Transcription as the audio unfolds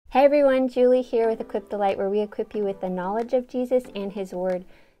Hey everyone, Julie here with Equip the Light, where we equip you with the knowledge of Jesus and His Word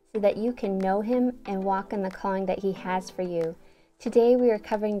so that you can know Him and walk in the calling that He has for you. Today we are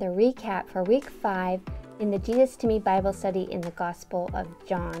covering the recap for week 5 in the Jesus to Me Bible study in the Gospel of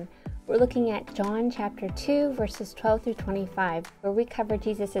John. We're looking at John chapter 2 verses 12 through 25, where we cover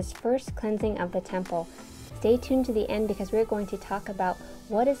Jesus' first cleansing of the temple. Stay tuned to the end because we're going to talk about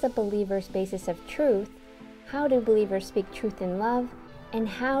what is a believer's basis of truth, how do believers speak truth in love, and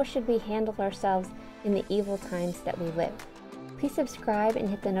how should we handle ourselves in the evil times that we live. Please subscribe and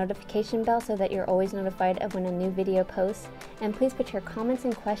hit the notification bell so that you're always notified of when a new video posts. And please put your comments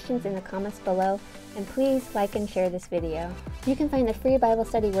and questions in the comments below. And please like and share this video. You can find the free Bible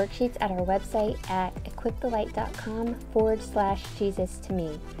study worksheets at our website at equipthelight.com/Jesus to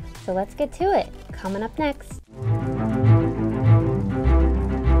me. So let's get to it. Coming up next.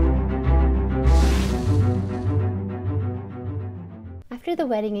 After the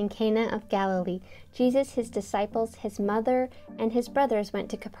wedding in Cana of Galilee, Jesus, his disciples, his mother, and his brothers went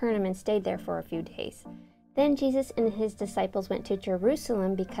to Capernaum and stayed there for a few days. Then Jesus and his disciples went to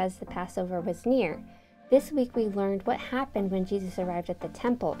Jerusalem because the Passover was near. This week we learned what happened when Jesus arrived at the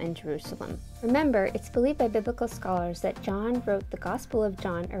temple in Jerusalem. Remember, it's believed by biblical scholars that John wrote the Gospel of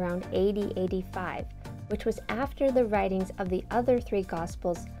John around AD 85, which was after the writings of the other 3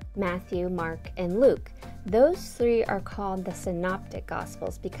 Gospels, Matthew, Mark, and Luke. Those 3 are called the Synoptic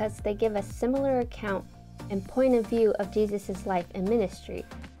Gospels because they give a similar account and point of view of Jesus' life and ministry.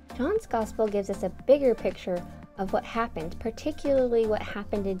 John's Gospel gives us a bigger picture of what happened, particularly what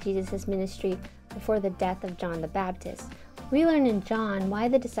happened in Jesus' ministry before the death of John the Baptist. We learn in John why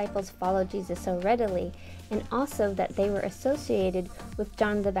the disciples followed Jesus so readily, and also that they were associated with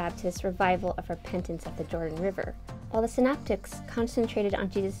John the Baptist's revival of repentance at the Jordan River. While the Synoptics concentrated on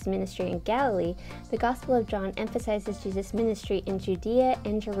Jesus' ministry in Galilee, the Gospel of John emphasizes Jesus' ministry in Judea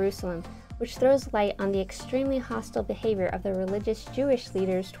and Jerusalem, which throws light on the extremely hostile behavior of the religious Jewish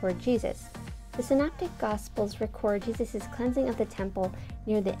leaders toward Jesus. The Synoptic Gospels record Jesus' cleansing of the temple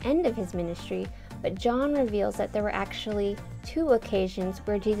near the end of his ministry, but John reveals that there were actually 2 occasions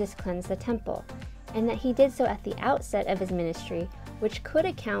where Jesus cleansed the temple, and that he did so at the outset of his ministry, which could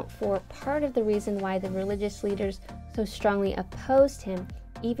account for part of the reason why the religious leaders so strongly opposed him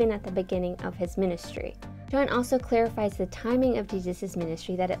even at the beginning of his ministry. John also clarifies the timing of Jesus'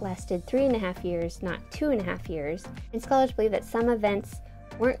 ministry, that it lasted 3.5 years, not 2.5 years, and scholars believe that some events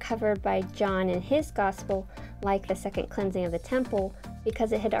weren't covered by John in his gospel, like the second cleansing of the temple,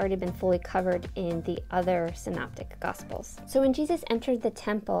 because it had already been fully covered in the other synoptic gospels. So when Jesus entered the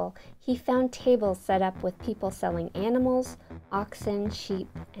temple, he found tables set up with people selling animals, oxen, sheep,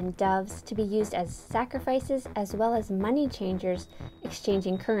 and doves to be used as sacrifices, as well as money changers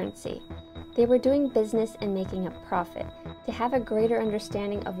exchanging currency. They were doing business and making a profit. To have a greater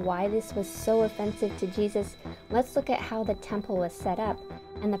understanding of why this was so offensive to Jesus, let's look at how the temple was set up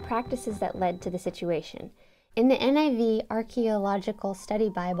and the practices that led to the situation. In the NIV Archaeological Study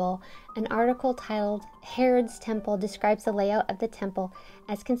Bible, an article titled Herod's Temple describes the layout of the temple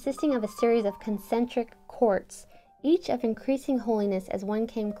as consisting of a series of concentric courts, each of increasing holiness as one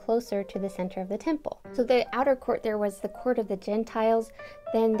came closer to the center of the temple. So the outer court, there was the court of the Gentiles,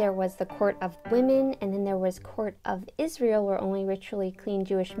 then there was the court of women, and then there was court of Israel, where only ritually clean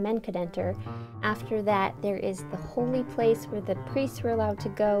Jewish men could enter. After that, there is the holy place where the priests were allowed to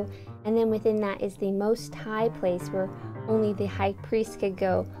go, and then within that is the most high place where only the high priest could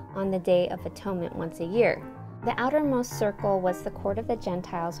go on the Day of Atonement once a year. The outermost circle was the court of the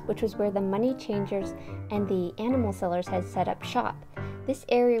Gentiles, which was where the money changers and the animal sellers had set up shop. This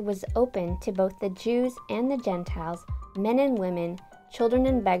area was open to both the Jews and the Gentiles, men and women, children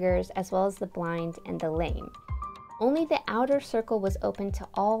and beggars, as well as the blind and the lame. Only the outer circle was open to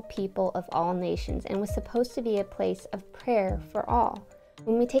all people of all nations and was supposed to be a place of prayer for all.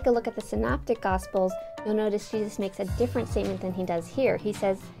 When we take a look at the Synoptic Gospels, you'll notice Jesus makes a different statement than he does here. He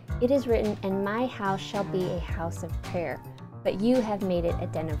says, "It is written, and my house shall be a house of prayer, but you have made it a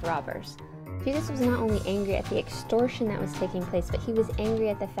den of robbers." Jesus was not only angry at the extortion that was taking place, but he was angry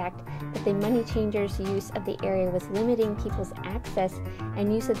at the fact that the money changers' use of the area was limiting people's access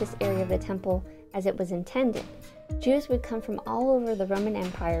and use of this area of the temple as it was intended. Jews would come from all over the Roman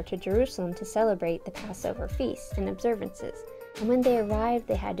Empire to Jerusalem to celebrate the Passover feasts and observances. And when they arrived,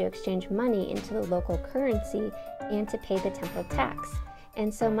 they had to exchange money into the local currency and to pay the temple tax.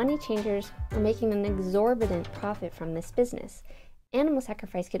 And so money changers were making an exorbitant profit from this business. Animal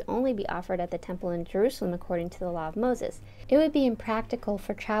sacrifice could only be offered at the temple in Jerusalem according to the law of Moses. It would be impractical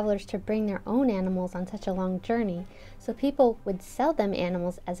for travelers to bring their own animals on such a long journey, so people would sell them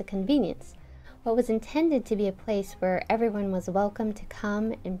animals as a convenience. What was intended to be a place where everyone was welcome to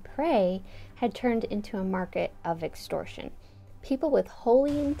come and pray had turned into a market of extortion. People with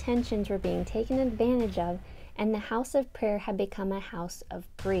holy intentions were being taken advantage of, and the house of prayer had become a house of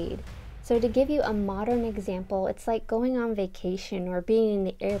greed. So to give you a modern example, it's like going on vacation or being in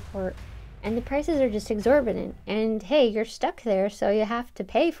the airport and the prices are just exorbitant. And hey, you're stuck there, so you have to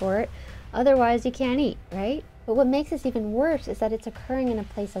pay for it. Otherwise, you can't eat, right? But what makes this even worse is that it's occurring in a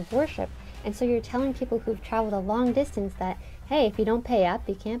place of worship. And so you're telling people who've traveled a long distance that, hey, if you don't pay up,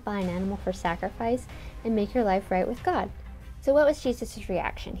 you can't buy an animal for sacrifice and make your life right with God. So what was Jesus'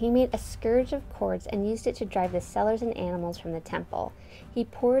 reaction? He made a scourge of cords and used it to drive the sellers and animals from the temple. He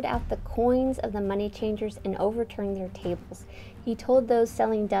poured out the coins of the money changers and overturned their tables. He told those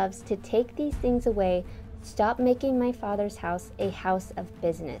selling doves to take these things away. Stop making my Father's house a house of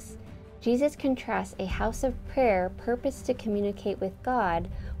business. Jesus contrasts a house of prayer, purpose to communicate with God,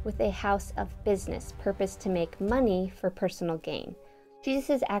 with a house of business, purpose to make money for personal gain.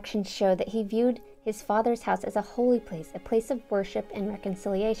 Jesus' actions show that he viewed his Father's house as a holy place, a place of worship and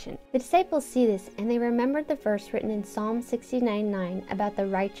reconciliation. The disciples see this, and they remembered the verse written in Psalm 69:9 about the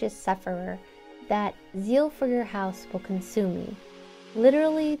righteous sufferer, that zeal for your house will consume me.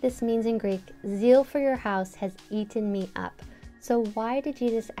 Literally, this means in Greek, zeal for your house has eaten me up. So why did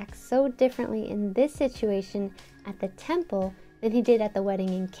Jesus act so differently in this situation at the temple than he did at the wedding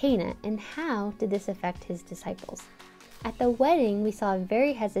in Cana, and how did this affect his disciples? At the wedding, we saw a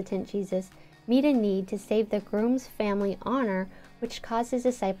very hesitant Jesus meet a need to save the groom's family honor, which caused his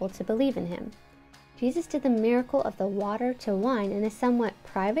disciple to believe in him. Jesus did the miracle of the water to wine in a somewhat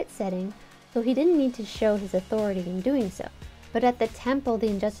private setting, so he didn't need to show his authority in doing so. But at the temple, the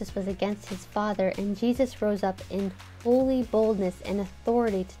injustice was against his Father, and Jesus rose up in holy boldness and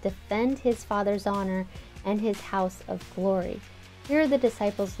authority to defend his Father's honor and his house of glory. Here the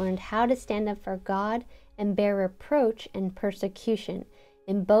disciples learned how to stand up for God and bear reproach and persecution.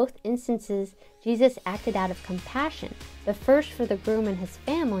 In both instances, Jesus acted out of compassion, the first for the groom and his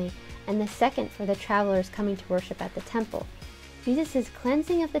family, and the second for the travelers coming to worship at the temple. Jesus'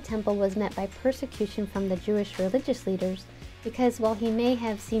 cleansing of the temple was met by persecution from the Jewish religious leaders, because while he may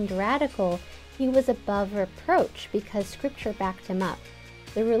have seemed radical, he was above reproach because Scripture backed him up.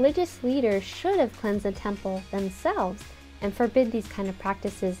 The religious leaders should have cleansed the temple themselves and forbid these kind of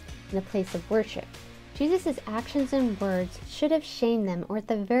practices in a place of worship. Jesus' actions and words should have shamed them, or at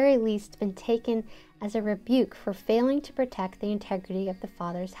the very least been taken as a rebuke for failing to protect the integrity of the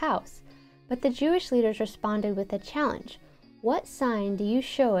Father's house. But the Jewish leaders responded with a challenge. What sign do you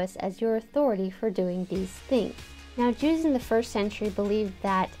show us as your authority for doing these things? Now, Jews in the first century believed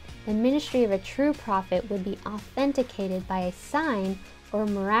that the ministry of a true prophet would be authenticated by a sign or a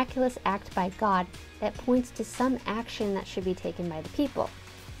miraculous act by God that points to some action that should be taken by the people.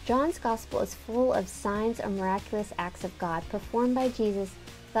 John's Gospel is full of signs or miraculous acts of God performed by Jesus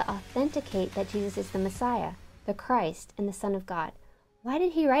that authenticate that Jesus is the Messiah, the Christ, and the Son of God. Why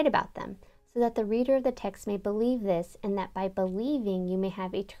did he write about them? So that the reader of the text may believe this, and that by believing you may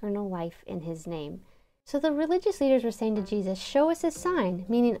have eternal life in his name. So the religious leaders were saying to Jesus, show us a sign,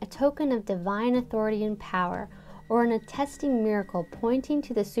 meaning a token of divine authority and power, or an attesting miracle pointing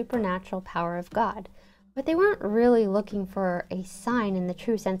to the supernatural power of God. But they weren't really looking for a sign in the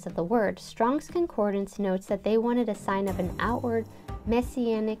true sense of the word. Strong's Concordance notes that they wanted a sign of an outward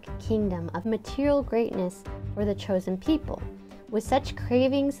messianic kingdom of material greatness for the chosen people. With such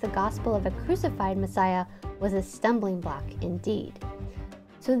cravings, the gospel of a crucified Messiah was a stumbling block indeed.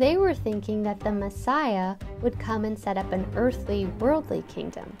 So they were thinking that the Messiah would come and set up an earthly, worldly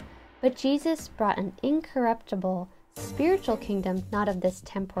kingdom. But Jesus brought an incorruptible, spiritual kingdom, not of this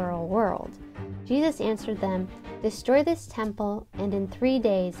temporal world. Jesus answered them, destroy this temple, and in 3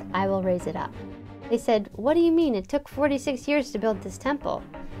 days I will raise it up. They said, what do you mean? It took 46 years to build this temple.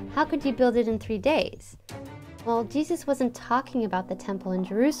 How could you build it in 3 days? Well, Jesus wasn't talking about the temple in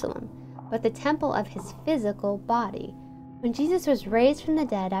Jerusalem, but the temple of his physical body. When Jesus was raised from the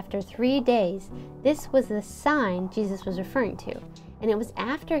dead after 3 days, this was the sign Jesus was referring to. And it was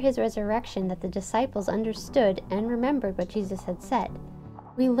after his resurrection that the disciples understood and remembered what Jesus had said.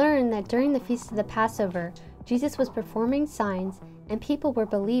 We learn that during the Feast of the Passover, Jesus was performing signs and people were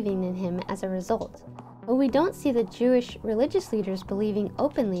believing in him as a result. But we don't see the Jewish religious leaders believing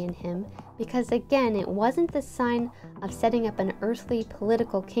openly in him because, again, it wasn't the sign of setting up an earthly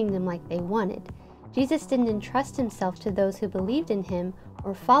political kingdom like they wanted. Jesus didn't entrust himself to those who believed in him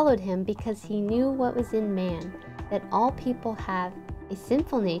or followed him because he knew what was in man, that all people have a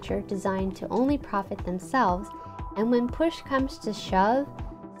sinful nature designed to only profit themselves, and when push comes to shove,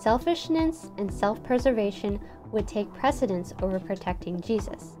 selfishness and self-preservation would take precedence over protecting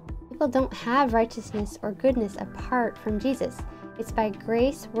Jesus. If people don't have righteousness or goodness apart from Jesus. It's by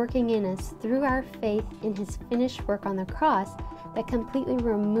grace working in us through our faith in his finished work on the cross that completely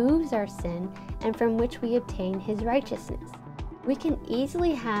removes our sin and from which we obtain his righteousness. We can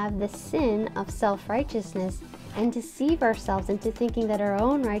easily have the sin of self-righteousness and deceive ourselves into thinking that our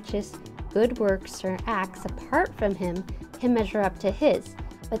own righteous good works or acts apart from him can measure up to his,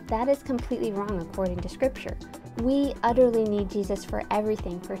 but that is completely wrong according to Scripture. We utterly need Jesus for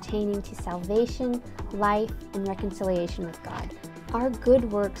everything pertaining to salvation, life, and reconciliation with God. Our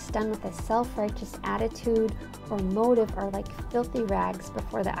good works done with a self-righteous attitude or motive are like filthy rags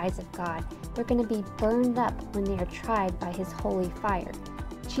before the eyes of God. They're going to be burned up when they are tried by his holy fire.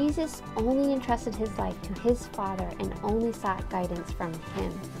 Jesus only entrusted his life to his Father and only sought guidance from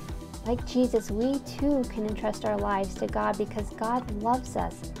him. Like Jesus, we too can entrust our lives to God because God loves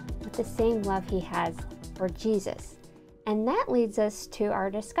us with the same love he has for Jesus. And that leads us to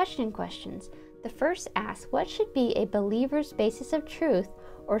our discussion questions. The first asks, what should be a believer's basis of truth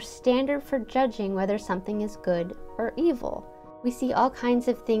or standard for judging whether something is good or evil? We see all kinds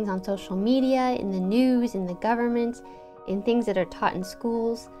of things on social media, in the news, in the government, in things that are taught in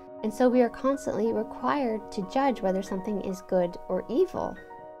schools, and so we are constantly required to judge whether something is good or evil.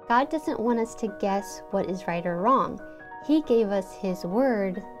 God doesn't want us to guess what is right or wrong. He gave us his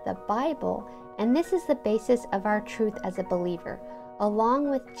word, the Bible, and this is the basis of our truth as a believer, along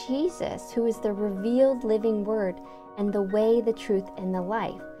with Jesus, who is the revealed living word and the way, the truth, and the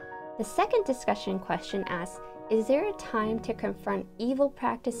life. The second discussion question asks, is there a time to confront evil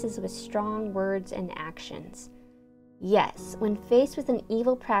practices with strong words and actions? Yes, when faced with an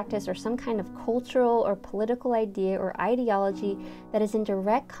evil practice or some kind of cultural or political idea or ideology that is in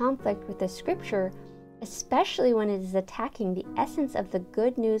direct conflict with the Scripture, especially when it is attacking the essence of the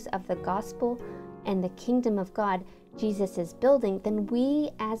good news of the gospel and the kingdom of God Jesus is building, then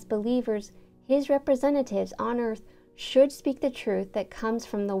we as believers, his representatives on earth, should speak the truth that comes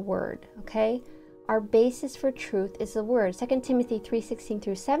from the word, okay? Our basis for truth is the word. 2 Timothy 3:16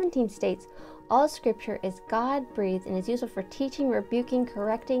 through 17 states, all scripture is God-breathed and is useful for teaching, rebuking,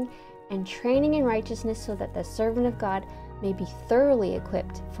 correcting, and training in righteousness so that the servant of God may be thoroughly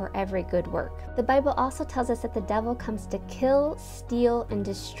equipped for every good work. The Bible also tells us that the devil comes to kill, steal, and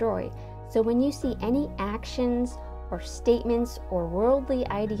destroy. So when you see any actions or statements or worldly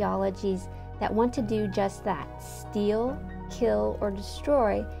ideologies that want to do just that, steal, kill, or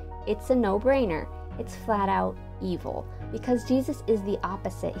destroy, it's a no-brainer. It's flat out evil. Because Jesus is the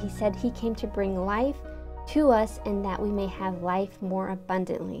opposite. He said he came to bring life to us and that we may have life more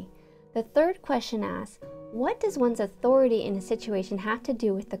abundantly. The third question asks, what does one's authority in a situation have to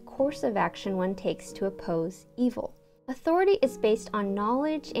do with the course of action one takes to oppose evil? Authority is based on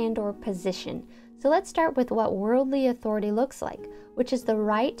knowledge and or position. So let's start with what worldly authority looks like, which is the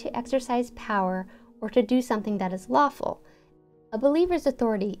right to exercise power or to do something that is lawful. A believer's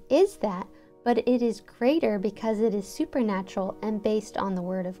authority is that, but it is greater because it is supernatural and based on the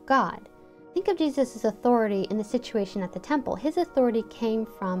Word of God. Think of Jesus' authority in the situation at the temple. His authority came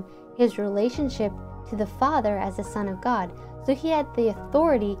from his relationship to the Father as the Son of God. So he had the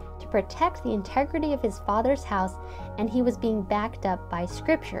authority to protect the integrity of his Father's house, and he was being backed up by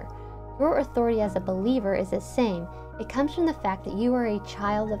Scripture. Your authority as a believer is the same. It comes from the fact that you are a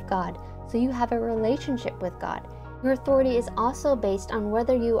child of God, so you have a relationship with God. Your authority is also based on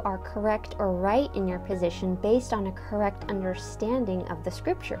whether you are correct or right in your position based on a correct understanding of the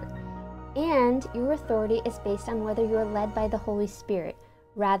Scripture. And your authority is based on whether you are led by the Holy Spirit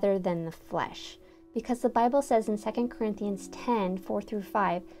rather than the flesh. Because the Bible says in 2 Corinthians 10, 4 through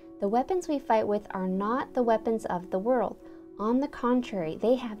 5, the weapons we fight with are not the weapons of the world. On the contrary,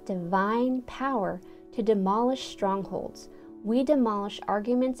 they have divine power to demolish strongholds. We demolish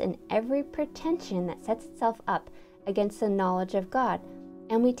arguments and every pretension that sets itself up against the knowledge of God,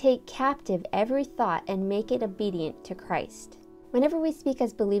 and we take captive every thought and make it obedient to Christ. Whenever we speak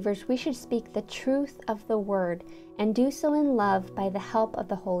as believers, we should speak the truth of the Word and do so in love by the help of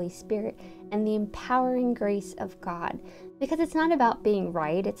the Holy Spirit and the empowering grace of God. Because it's not about being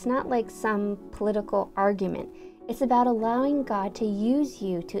right, it's not like some political argument. It's about allowing God to use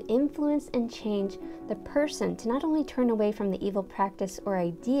you to influence and change the person to not only turn away from the evil practice or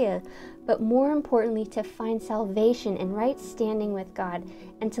idea, but more importantly to find salvation and right standing with God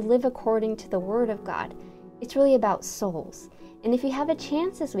and to live according to the Word of God. It's really about souls. And if you have a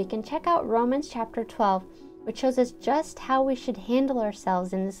chance this weekend, check out Romans chapter 12, which shows us just how we should handle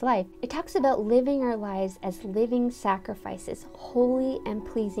ourselves in this life. It talks about living our lives as living sacrifices, holy and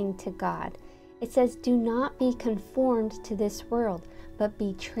pleasing to God. It says, do not be conformed to this world, but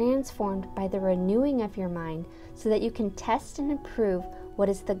be transformed by the renewing of your mind, so that you can test and approve what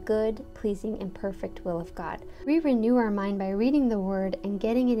is the good, pleasing, and perfect will of God. We renew our mind by reading the Word and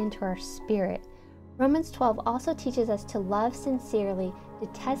getting it into our spirit. Romans 12 also teaches us to love sincerely,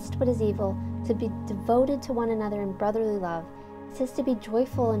 detest what is evil, to be devoted to one another in brotherly love. It says to be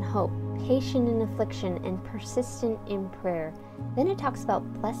joyful in hope, patient in affliction, and persistent in prayer. Then it talks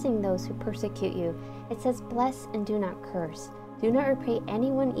about blessing those who persecute you. It says, bless and do not curse. Do not repay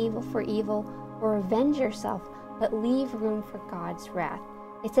anyone evil for evil or avenge yourself, but leave room for God's wrath.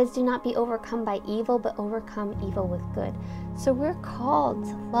 It says, do not be overcome by evil, but overcome evil with good. So we're called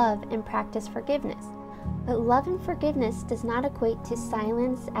to love and practice forgiveness. But love and forgiveness does not equate to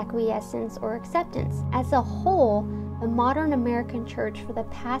silence, acquiescence, or acceptance. As a whole, the modern American church for the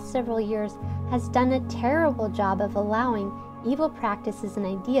past several years has done a terrible job of allowing evil practices and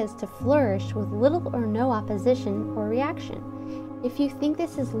ideas to flourish with little or no opposition or reaction. If you think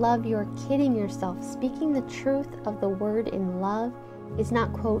this is love, you're kidding yourself. Speaking the truth of the word in love is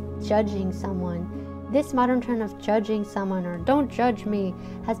not, quote, judging someone. This modern term of judging someone or don't judge me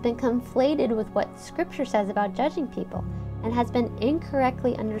has been conflated with what Scripture says about judging people and has been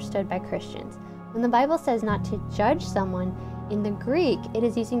incorrectly understood by Christians. When the Bible says not to judge someone, in the Greek, it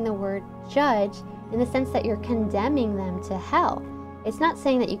is using the word judge in the sense that you're condemning them to hell. It's not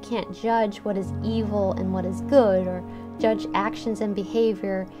saying that you can't judge what is evil and what is good, or judge actions and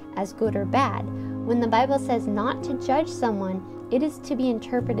behavior as good or bad. When the Bible says not to judge someone, it is to be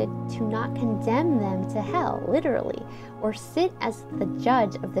interpreted to not condemn them to hell, literally, or sit as the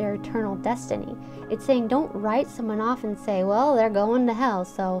judge of their eternal destiny. It's saying don't write someone off and say, well, they're going to hell,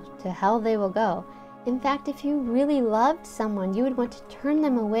 so to hell they will go. In fact, if you really loved someone, you would want to turn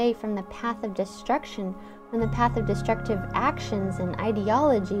them away from the path of destruction, from the path of destructive actions and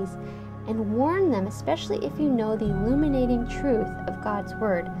ideologies, and warn them, especially if you know the illuminating truth of God's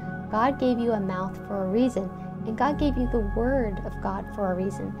Word. God gave you a mouth for a reason, and God gave you the Word of God for a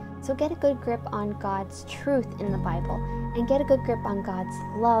reason. So get a good grip on God's truth in the Bible, and get a good grip on God's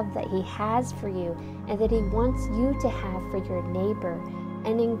love that He has for you, and that He wants you to have for your neighbor,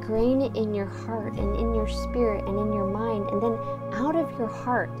 and ingrain it in your heart, and in your spirit, and in your mind, and then out of your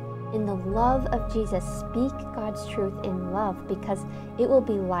heart, in the love of Jesus, speak God's truth in love, because it will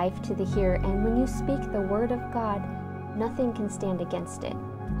be life to the hearer. And when you speak the Word of God, nothing can stand against it.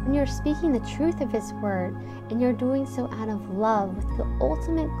 When you're speaking the truth of His Word, and you're doing so out of love with the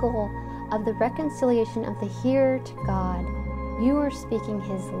ultimate goal of the reconciliation of the hearer to God, you are speaking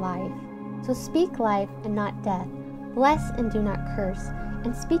His life. So speak life and not death. Bless and do not curse.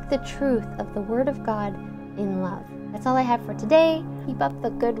 And speak the truth of the Word of God in love. That's all I have for today. Keep up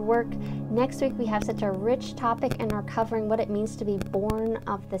the good work. Next week we have such a rich topic, and are covering what it means to be born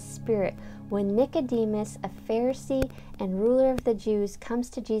of the Spirit. When Nicodemus, a Pharisee and ruler of the Jews, comes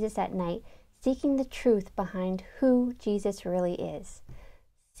to Jesus at night, seeking the truth behind who Jesus really is.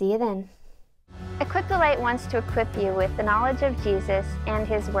 See you then. Equip the Light wants to equip you with the knowledge of Jesus and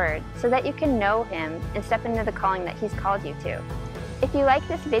His Word, so that you can know Him and step into the calling that He's called you to. If you like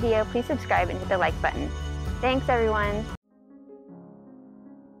this video, please subscribe and hit the like button. Thanks, everyone.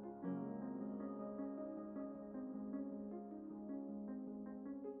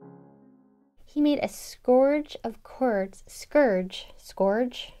 He made a scourge of cords. Scourge?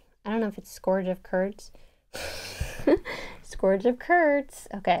 I don't know if it's scourge of curds. Scourge of curds.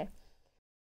 Okay.